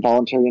beings and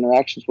voluntary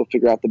interactions will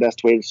figure out the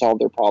best way to solve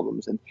their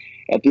problems. And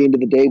at the end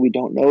of the day, we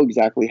don't know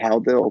exactly how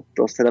they'll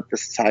set up the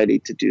society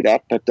to do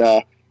that, but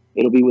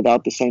it'll be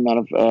without the same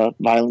amount of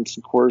violence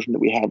and coercion that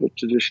we have with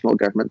traditional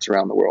governments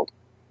around the world.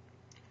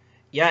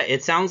 Yeah,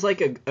 it sounds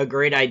like a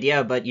great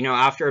idea, but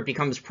after it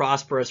becomes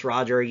prosperous,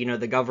 Roger,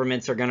 the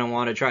governments are going to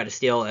want to try to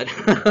steal it.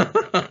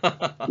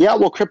 Yeah,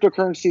 well,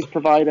 cryptocurrencies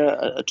provide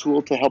a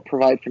tool to help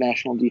provide for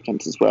national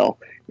defense as well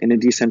in a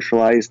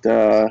decentralized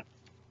manner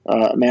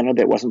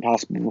that wasn't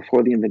possible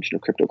before the invention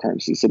of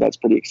cryptocurrency. So that's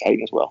pretty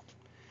exciting as well.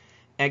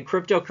 And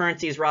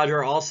cryptocurrencies, Roger,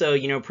 are also,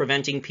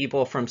 preventing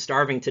people from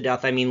starving to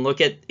death. I mean,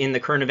 look at in the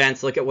current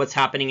events, look at what's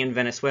happening in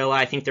Venezuela.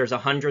 I think there's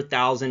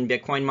 100,000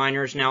 Bitcoin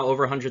miners now,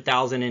 over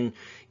 100,000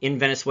 in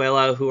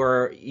Venezuela who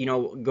are,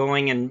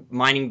 going and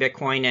mining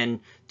Bitcoin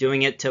and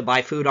doing it to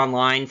buy food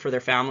online for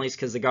their families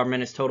because the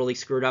government has totally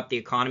screwed up the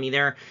economy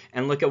there.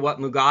 And look at what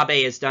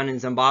Mugabe has done in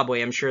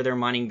Zimbabwe. I'm sure they're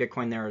mining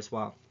Bitcoin there as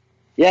well.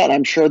 Yeah, and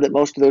I'm sure that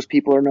most of those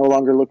people are no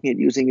longer looking at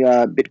using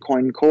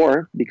Bitcoin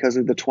Core because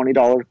of the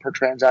 $20 per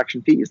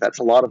transaction fees. That's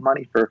a lot of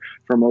money for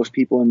most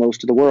people in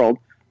most of the world.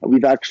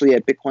 We've actually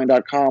at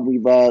Bitcoin.com,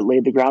 we've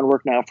laid the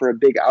groundwork now for a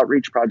big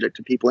outreach project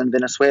to people in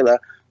Venezuela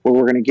where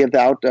we're going to give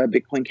out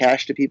Bitcoin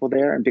Cash to people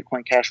there and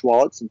Bitcoin Cash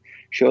wallets and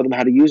show them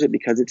how to use it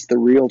because it's the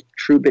real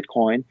true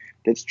Bitcoin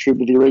that's true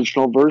to the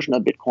original version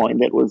of Bitcoin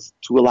that was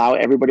to allow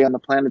everybody on the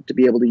planet to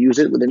be able to use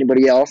it with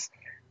anybody else.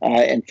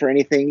 And for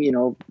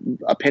anything,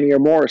 a penny or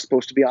more is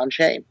supposed to be on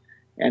chain.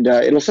 And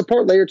it'll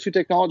support layer 2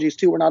 technologies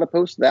too. We're not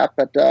opposed to that,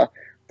 but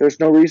there's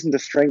no reason to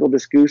strangle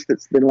this goose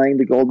that's been laying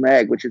the golden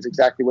egg, which is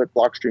exactly what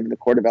Blockstream and the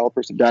core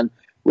developers have done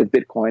with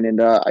Bitcoin. And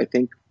I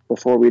think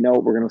before we know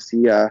it, we're going to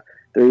see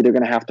they're either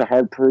going to have to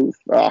hard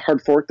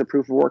fork the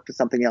proof of work to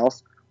something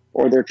else,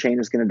 or their chain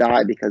is going to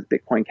die because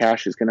Bitcoin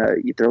Cash is going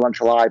to eat their lunch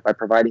alive by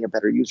providing a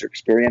better user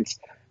experience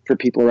for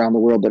people around the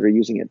world that are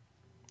using it.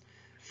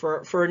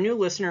 For a new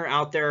listener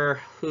out there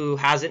who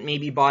hasn't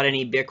maybe bought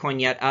any Bitcoin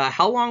yet,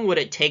 how long would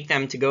it take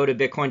them to go to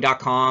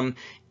Bitcoin.com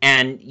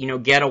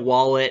and get a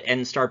wallet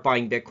and start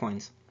buying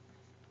Bitcoins?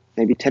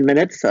 Maybe 10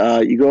 minutes.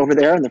 You go over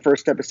there, and the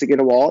first step is to get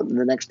a wallet, and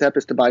the next step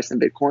is to buy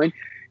some Bitcoin.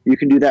 You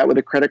can do that with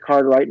a credit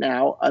card right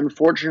now.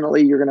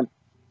 Unfortunately, you're going to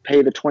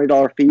pay the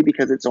 $20 fee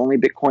because it's only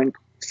Bitcoin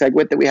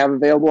Segwit that we have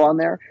available on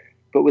there.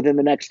 But within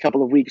the next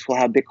couple of weeks, we'll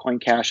have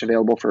Bitcoin Cash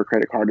available for a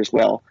credit card as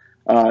well.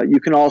 You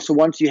can also,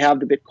 once you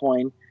have the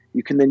Bitcoin,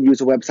 you can then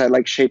use a website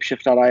like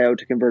shapeshift.io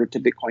to convert it to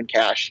Bitcoin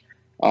Cash.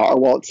 Our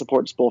wallet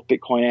supports both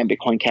Bitcoin and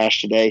Bitcoin Cash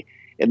today.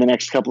 In the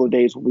next couple of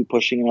days, we'll be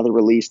pushing another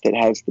release that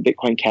has the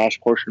Bitcoin Cash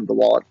portion of the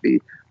wallet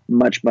be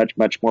much, much,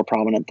 much more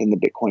prominent than the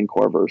Bitcoin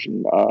Core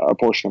version or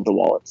portion of the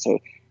wallet. So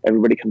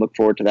everybody can look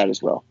forward to that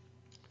as well.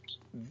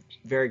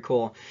 Very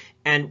cool.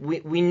 And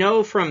we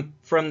know from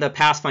the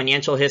past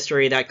financial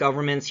history that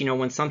governments,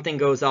 when something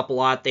goes up a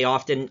lot, they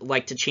often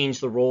like to change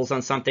the rules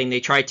on something.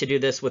 They tried to do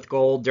this with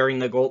gold during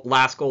the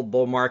last gold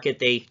bull market.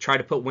 They try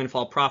to put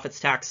windfall profits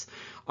tax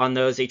on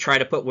those. They try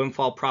to put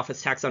windfall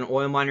profits tax on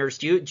oil miners.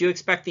 Do you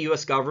expect the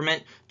U.S.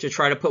 government to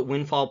try to put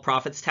windfall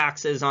profits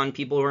taxes on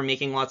people who are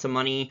making lots of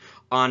money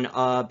on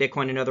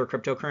Bitcoin and other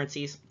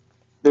cryptocurrencies?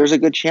 There's a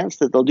good chance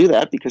that they'll do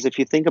that because if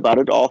you think about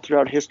it, all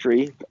throughout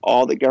history,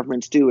 all that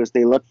governments do is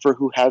they look for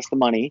who has the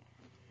money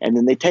and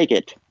then they take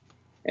it.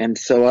 And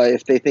so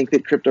if they think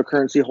that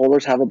cryptocurrency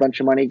holders have a bunch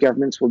of money,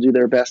 governments will do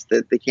their best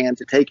that they can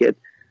to take it.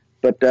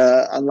 But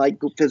unlike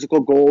physical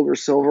gold or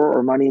silver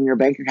or money in your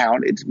bank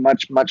account, it's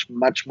much, much,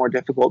 much more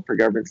difficult for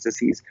governments to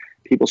seize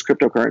people's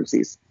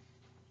cryptocurrencies.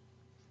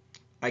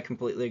 I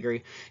completely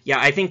agree. Yeah,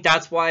 I think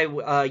that's why,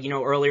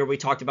 earlier we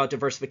talked about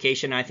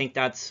diversification. I think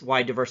that's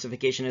why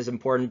diversification is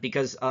important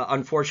because,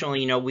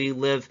 unfortunately, we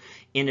live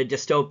in a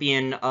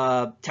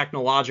dystopian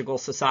technological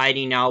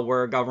society now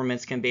where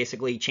governments can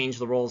basically change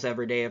the rules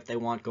every day if they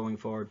want going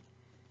forward.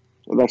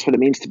 Well, that's what it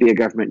means to be a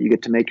government. You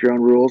get to make your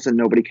own rules and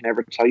nobody can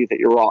ever tell you that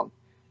you're wrong.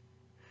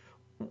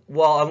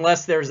 Well,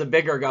 unless there's a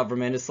bigger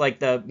government, it's like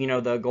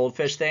the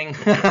goldfish thing.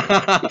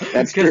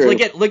 That's Because true.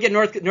 look at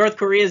North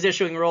Korea is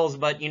issuing rules,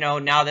 but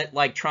now that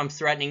like Trump's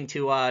threatening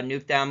to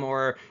nuke them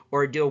or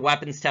do a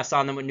weapons test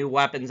on them with new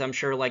weapons, I'm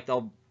sure like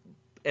they'll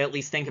at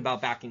least think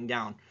about backing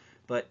down.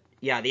 But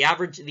yeah, the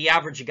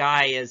average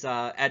guy is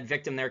at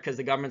victim there because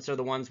the governments are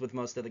the ones with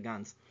most of the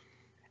guns.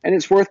 And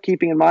it's worth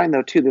keeping in mind,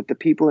 though, too, that the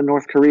people in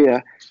North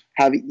Korea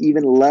have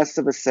even less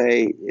of a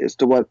say as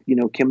to what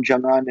Kim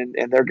Jong-un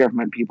and their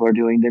government people are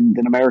doing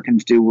than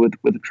Americans do with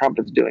Trump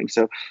is doing.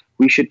 So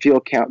we should feel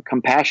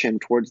compassion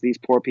towards these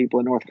poor people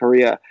in North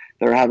Korea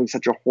that are having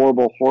such a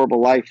horrible, horrible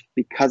life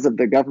because of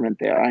the government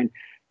there. And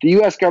the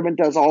U.S. government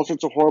does all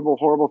sorts of horrible,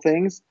 horrible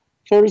things.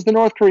 So does the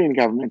North Korean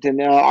government, and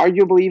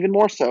arguably even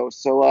more so.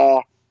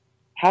 So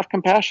have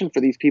compassion for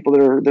these people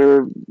that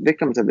are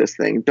victims of this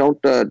thing. Don't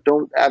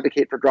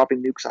advocate for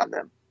dropping nukes on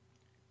them.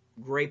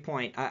 Great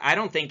point. I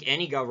don't think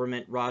any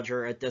government,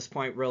 Roger, at this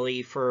point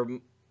really for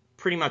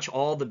pretty much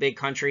all the big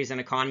countries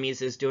and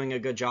economies is doing a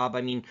good job.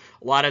 I mean,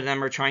 a lot of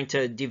them are trying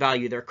to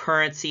devalue their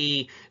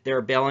currency.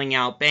 They're bailing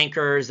out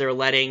bankers. They're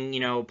letting,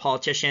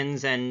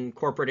 politicians and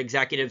corporate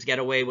executives get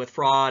away with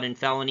fraud and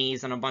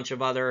felonies and a bunch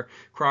of other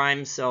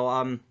crimes.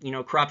 So,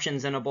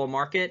 corruption's in a bull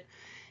market.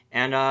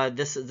 And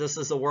this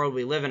is the world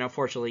we live in,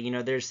 unfortunately.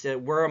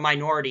 We're a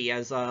minority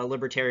as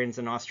libertarians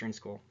in Austrian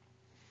school.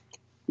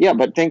 Yeah,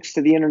 but thanks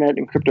to the internet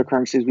and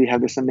cryptocurrencies, we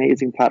have this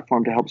amazing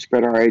platform to help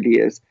spread our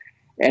ideas.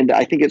 And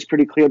I think it's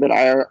pretty clear that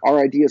our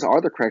ideas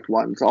are the correct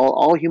ones.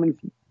 All human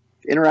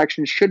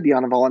interactions should be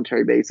on a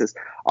voluntary basis.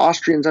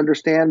 Austrians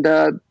understand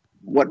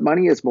what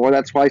money is more.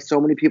 That's why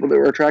so many people that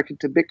were attracted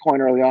to Bitcoin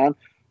early on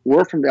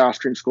were from the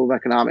Austrian School of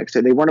Economics.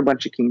 So they weren't a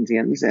bunch of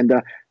Keynesians. And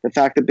the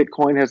fact that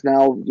Bitcoin has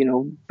now,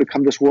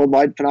 become this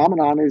worldwide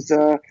phenomenon is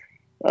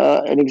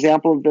an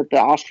example that the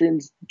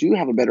Austrians do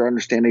have a better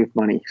understanding of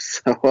money.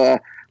 So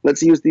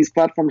let's use these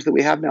platforms that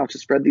we have now to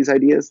spread these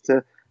ideas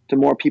to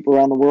more people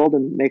around the world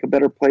and make a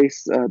better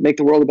place, make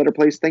the world a better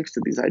place thanks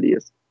to these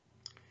ideas.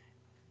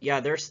 Yeah,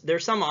 there's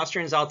some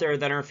Austrians out there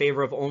that are in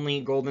favor of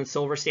only gold and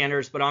silver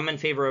standards, but I'm in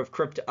favor of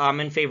crypto. I'm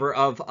in favor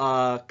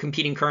of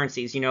competing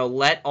currencies.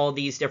 Let all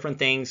these different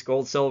things,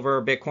 gold,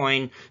 silver,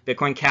 Bitcoin,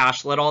 Bitcoin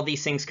Cash, let all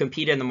these things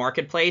compete in the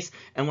marketplace,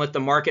 and let the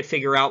market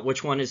figure out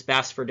which one is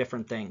best for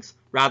different things,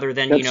 rather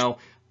than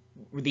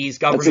these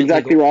government. That's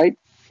exactly right,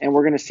 and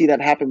we're going to see that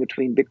happen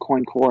between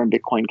Bitcoin Core and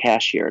Bitcoin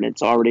Cash here, and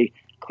it's already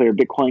clear.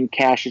 Bitcoin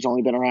Cash has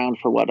only been around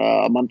for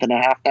a month and a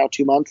half now,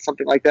 2 months,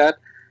 something like that.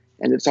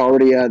 And it's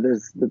already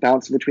there's the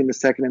balance between the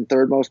second and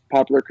third most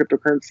popular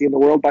cryptocurrency in the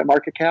world by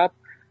market cap.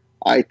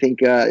 I think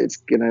it's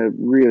going to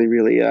really,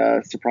 really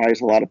surprise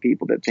a lot of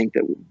people that think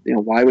that,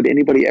 why would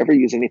anybody ever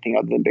use anything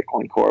other than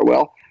Bitcoin Core?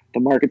 Well, the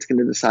market's going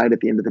to decide at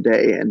the end of the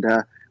day. And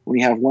when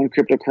you have one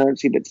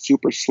cryptocurrency that's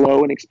super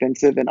slow and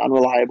expensive and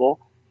unreliable,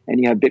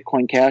 and you have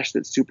Bitcoin Cash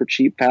that's super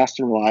cheap,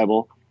 fast, and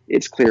reliable,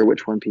 it's clear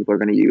which one people are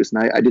going to use.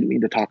 And I didn't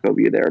mean to talk over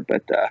you there,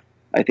 but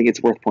I think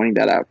it's worth pointing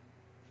that out.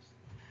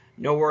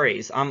 No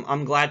worries.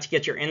 I'm glad to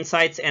get your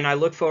insights, and I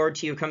look forward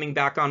to you coming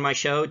back on my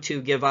show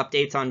to give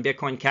updates on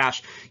Bitcoin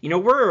Cash.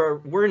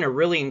 We're in a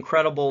really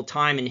incredible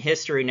time in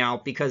history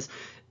now because,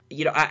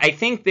 I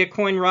think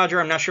Bitcoin,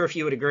 Roger, I'm not sure if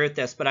you would agree with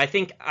this, but I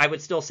think I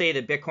would still say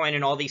that Bitcoin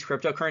and all these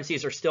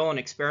cryptocurrencies are still an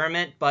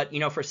experiment. But,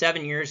 for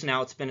 7 years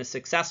now, it's been a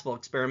successful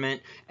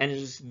experiment, and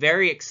it's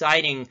very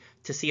exciting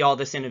to see all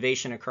this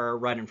innovation occur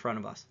right in front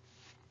of us.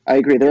 I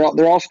agree. They're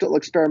all still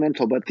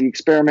experimental, but the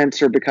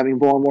experiments are becoming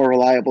more and more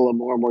reliable and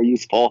more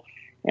useful.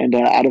 And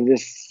out of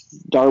this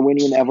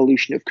Darwinian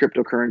evolution of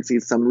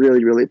cryptocurrencies, some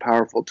really, really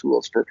powerful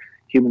tools for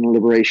human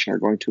liberation are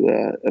going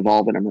to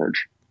evolve and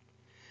emerge.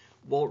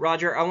 Well,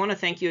 Roger, I want to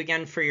thank you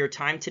again for your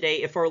time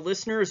today. If our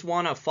listeners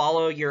want to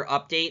follow your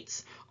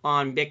updates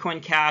on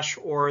Bitcoin Cash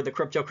or the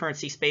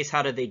cryptocurrency space,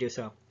 how do they do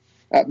so?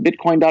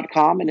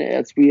 Bitcoin.com, and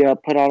as we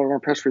put out on our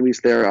press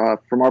release there,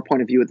 from our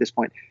point of view at this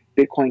point,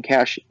 Bitcoin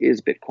Cash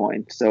is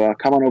Bitcoin. So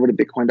come on over to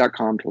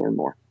Bitcoin.com to learn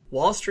more.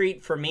 Wall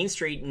Street for Main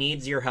Street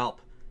needs your help.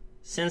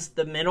 Since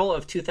the middle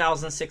of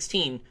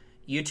 2016,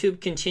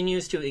 YouTube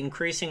continues to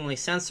increasingly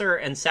censor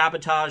and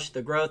sabotage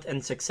the growth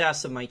and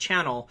success of my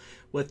channel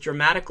with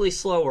dramatically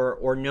slower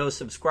or no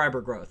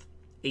subscriber growth,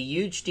 a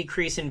huge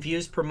decrease in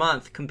views per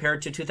month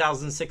compared to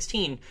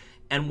 2016,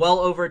 and well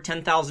over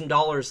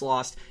 $10,000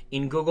 lost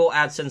in Google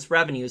AdSense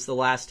revenues the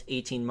last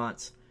 18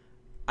 months.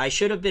 I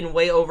should have been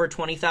way over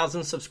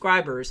 20,000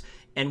 subscribers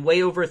and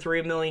way over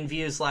 3 million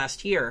views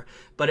last year,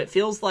 but it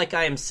feels like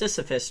I am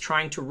Sisyphus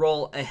trying to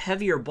roll a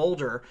heavier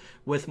boulder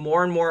with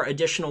more and more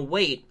additional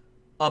weight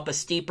up a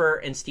steeper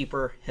and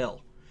steeper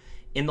hill.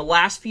 In the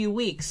last few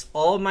weeks,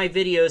 all of my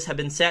videos have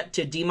been set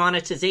to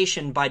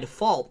demonetization by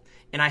default,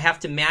 and I have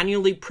to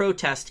manually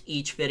protest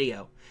each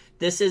video.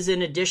 This is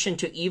in addition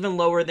to even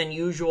lower than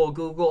usual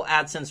Google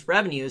AdSense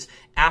revenues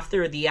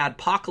after the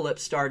adpocalypse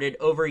started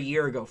over a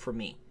year ago for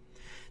me.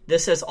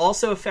 This has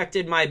also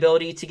affected my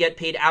ability to get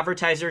paid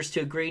advertisers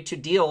to agree to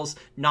deals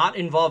not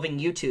involving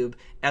YouTube,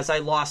 as I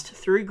lost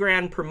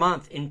 $3,000 per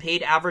month in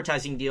paid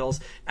advertising deals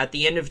at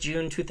the end of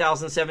June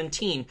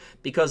 2017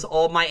 because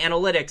all my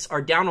analytics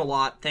are down a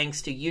lot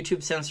thanks to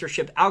YouTube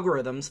censorship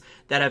algorithms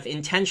that have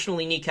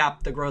intentionally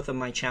kneecapped the growth of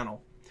my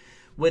channel.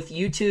 With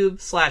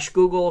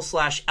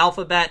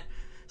YouTube/Google/Alphabet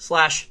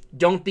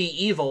 /Don't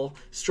Be Evil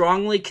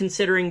strongly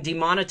considering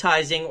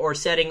demonetizing or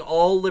setting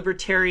all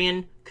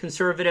libertarian,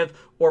 conservative,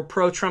 or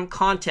pro-Trump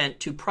content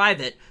to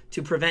private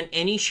to prevent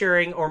any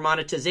sharing or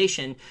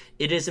monetization,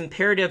 it is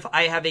imperative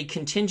I have a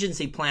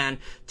contingency plan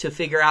to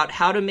figure out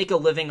how to make a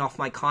living off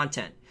my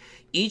content.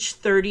 Each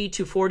 30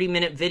 to 40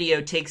 minute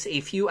video takes a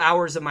few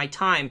hours of my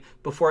time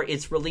before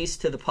it's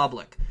released to the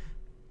public.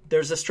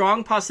 There's a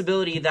strong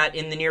possibility that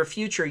in the near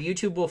future,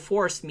 YouTube will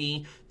force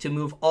me to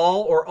move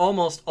all or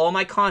almost all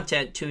my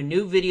content to a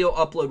new video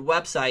upload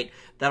website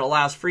that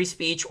allows free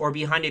speech or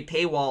behind a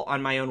paywall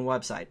on my own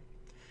website.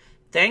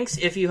 Thanks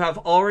if you have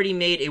already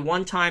made a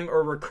one-time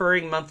or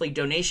recurring monthly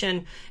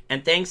donation,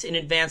 and thanks in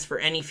advance for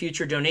any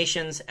future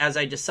donations as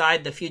I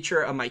decide the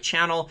future of my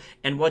channel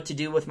and what to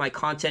do with my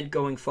content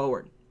going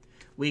forward.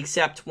 We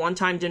accept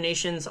one-time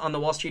donations on the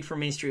Wall Street for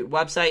Main Street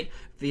website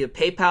via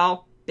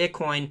PayPal,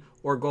 Bitcoin,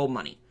 or Gold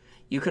Money.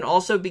 You can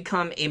also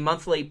become a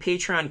monthly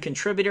Patreon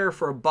contributor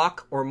for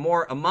 $1 or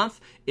more a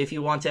month if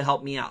you want to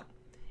help me out.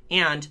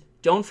 And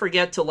don't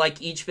forget to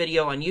like each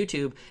video on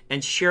YouTube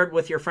and share it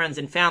with your friends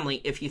and family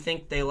if you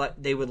think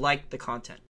they would like the content.